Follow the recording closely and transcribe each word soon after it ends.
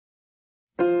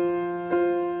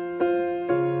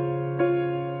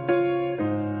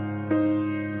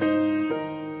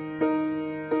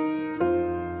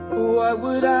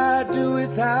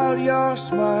without your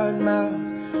smart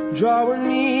mouth, drawing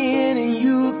me in and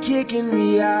you kicking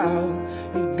me out.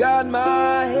 You got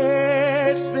my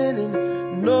head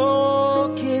spinning,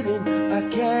 no kidding, I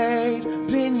can't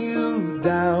pin you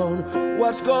down.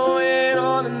 What's going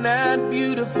on in that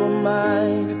beautiful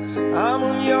mind? I'm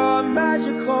on your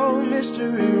magical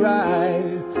mystery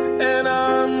ride, and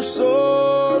I'm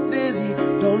so dizzy,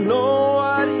 don't know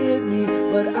what hit me,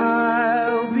 but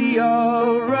I'll be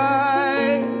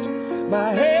alright.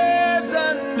 My head's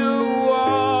underwater,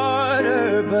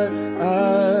 but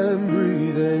I'm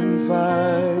breathing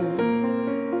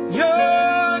fine.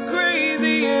 You're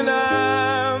crazy and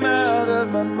I'm out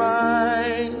of my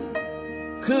mind,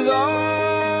 'cause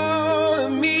all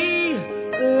of me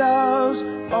loves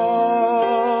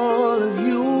all of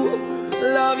you.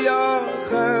 Love your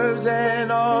curves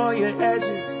and all your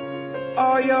edges,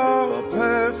 all your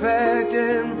perfect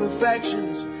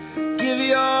imperfections. Give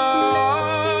your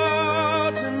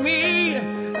all to me,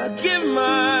 I give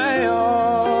my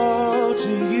all to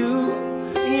you.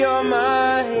 You're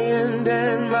my end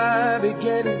and my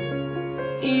beginning.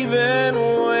 Even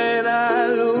when I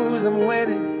lose, I'm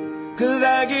winning, 'cause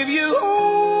I give you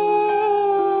all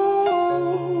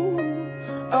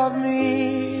of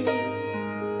me,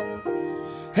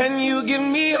 and you give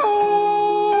me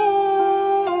all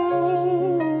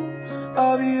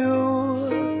of you.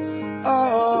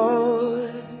 Oh,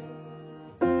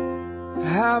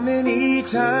 how many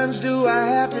times do I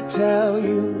have to tell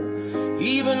you?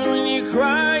 Even when you're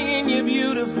crying, you're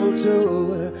beautiful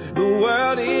too. The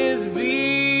world is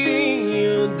beating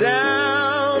you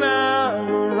down. I'm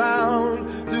around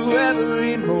through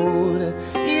every mood.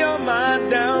 You're my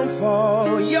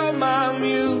downfall, you're my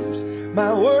muse,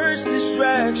 my worst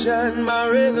distraction, my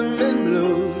rhythm and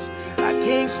blues. I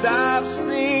can't stop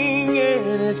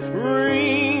singing, it's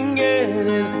ringing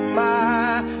in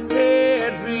my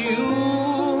head for you.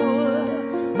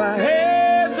 My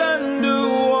head's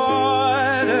underwater,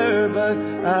 but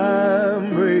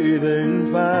I'm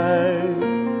breathing fine.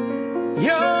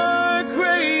 You're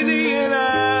crazy and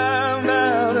I'm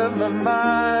out of my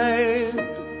mind,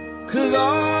 'cause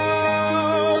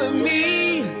all of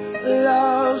me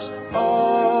loves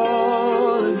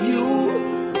all of you.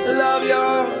 Love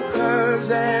your curves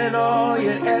and all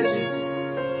your edges,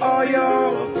 all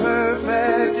your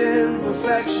perfect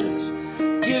imperfections.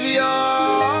 Give your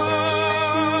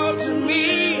all to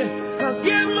me, I'll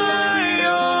give my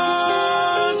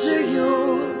all to you.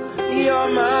 You're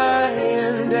my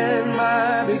end and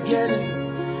my beginning.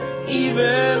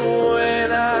 Even when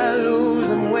I lose,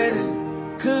 I'm winning,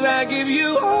 'cause I give you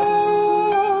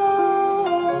all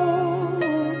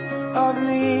of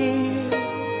me,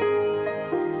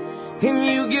 and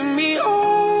you give me all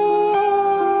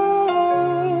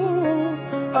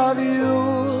of you.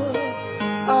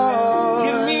 Oh,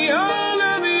 give me all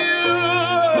of you.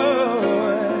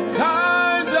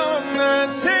 Cards on the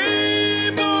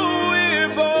table,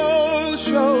 we're both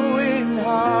showing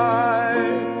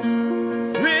hearts,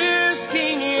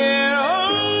 risking it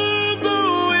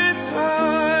although it's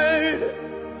hard,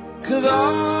 'cause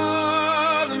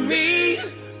all of me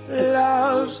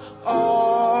loves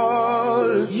all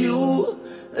of you.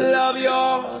 Love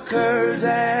your curves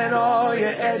and all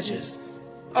your edges,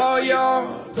 all your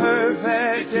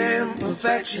perfect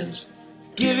imperfections.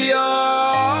 Give your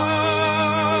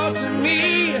all to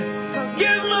me, I'll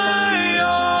give my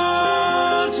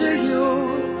all to you.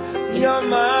 You're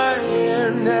my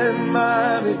end and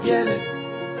my beginning.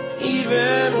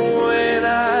 Even when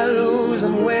I lose,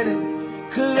 I'm winning,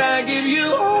 'cause I give you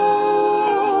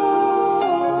all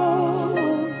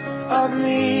of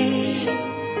me,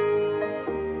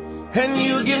 and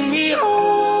you give me all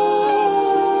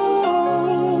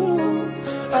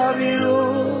of you.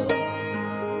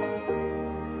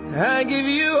 I give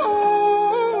you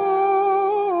all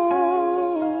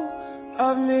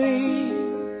of me,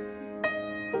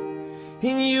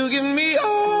 and you give me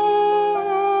all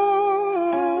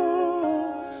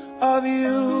of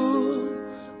you.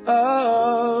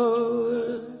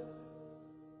 Oh.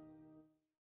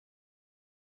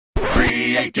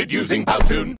 Created using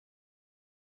Powtoon.